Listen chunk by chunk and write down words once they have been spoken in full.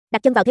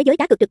Đặt chân vào thế giới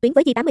cá cược trực tuyến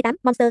với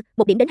j88.monster,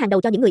 một điểm đến hàng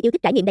đầu cho những người yêu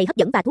thích trải nghiệm đầy hấp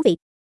dẫn và thú vị.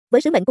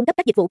 Với sứ mệnh cung cấp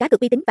các dịch vụ cá cược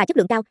uy tín và chất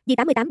lượng cao,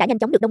 j88 đã nhanh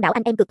chóng được đông đảo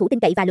anh em cược thủ tin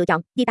cậy và lựa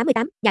chọn.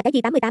 j88, nhà cái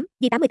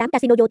j88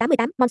 Casino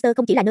j88.monster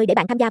không chỉ là nơi để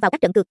bạn tham gia vào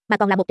các trận cược, mà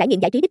còn là một trải nghiệm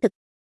giải trí đích thực.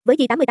 Với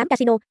j88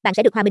 Casino, bạn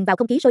sẽ được hòa mình vào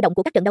không khí sôi động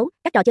của các trận đấu,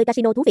 các trò chơi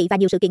casino thú vị và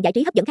nhiều sự kiện giải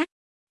trí hấp dẫn khác.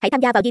 Hãy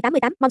tham gia vào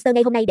j88.monster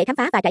ngay hôm nay để khám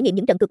phá và trải nghiệm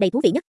những trận cược đầy thú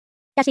vị nhất.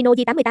 Casino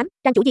j88,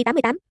 trang chủ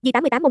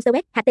j88 Monster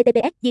web,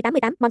 https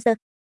j88 monster